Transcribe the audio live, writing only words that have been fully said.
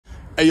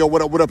Hey, yo,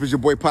 what up, what up? It's your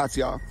boy Potts,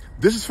 y'all.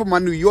 This is for my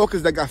New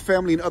Yorkers that got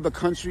family in other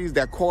countries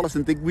that call us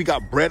and think we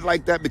got bread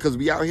like that because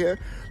we out here.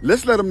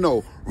 Let's let them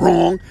know,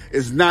 wrong,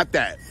 it's not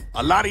that.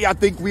 A lot of y'all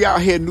think we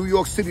out here in New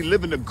York City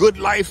living a good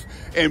life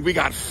and we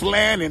got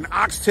flan and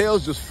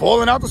oxtails just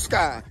falling out the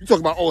sky. You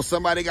talk about, oh,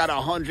 somebody got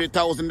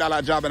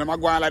 $100,000 job and am I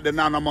going like the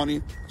nana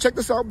money? Check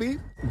this out, B.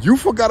 You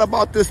forgot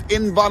about this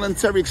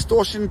involuntary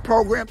extortion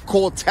program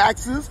called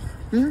taxes?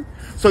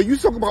 So you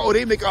talk about, oh,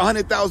 they make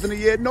 $100,000 a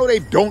year. No, they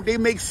don't. They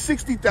make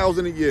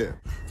 $60,000 a year.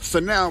 So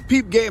now,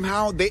 peep game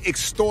how they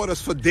extort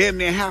us for damn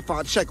near half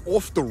our check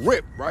off the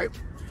rip, right?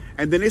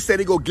 And then they say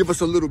they go give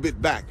us a little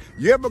bit back.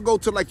 You ever go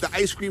to like the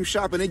ice cream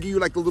shop and they give you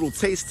like a little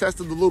taste test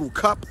of the little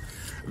cup?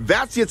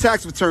 That's your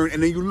tax return.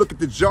 And then you look at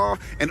the jar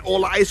and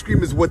all the ice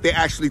cream is what they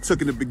actually took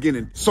in the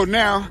beginning. So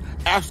now,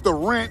 after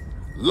rent,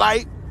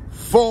 light,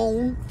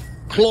 phone,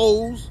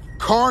 clothes,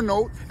 car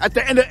note, at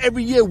the end of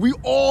every year, we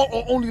all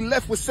are only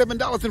left with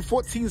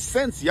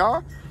 $7.14,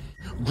 y'all.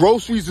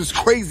 Groceries is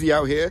crazy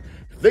out here.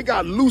 They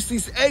got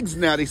Lucy's eggs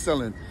now they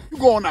selling. You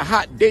go on a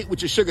hot date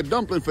with your sugar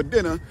dumpling for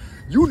dinner.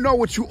 You know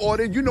what you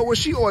ordered. You know what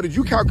she ordered.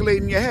 You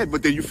calculate in your head,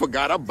 but then you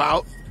forgot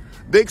about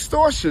the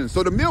extortion.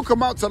 So the meal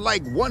come out to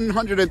like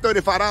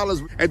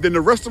 $135 and then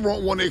the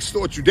restaurant want to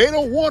extort you. They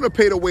don't want to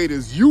pay the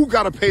waiters. You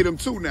got to pay them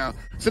too now.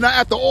 So now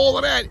after all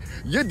of that,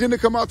 your dinner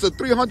come out to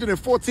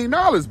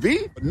 $314,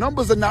 B.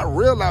 Numbers are not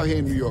real out here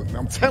in New York.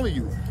 I'm telling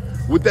you,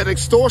 with that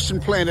extortion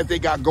plan that they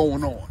got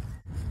going on.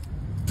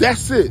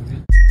 That's it.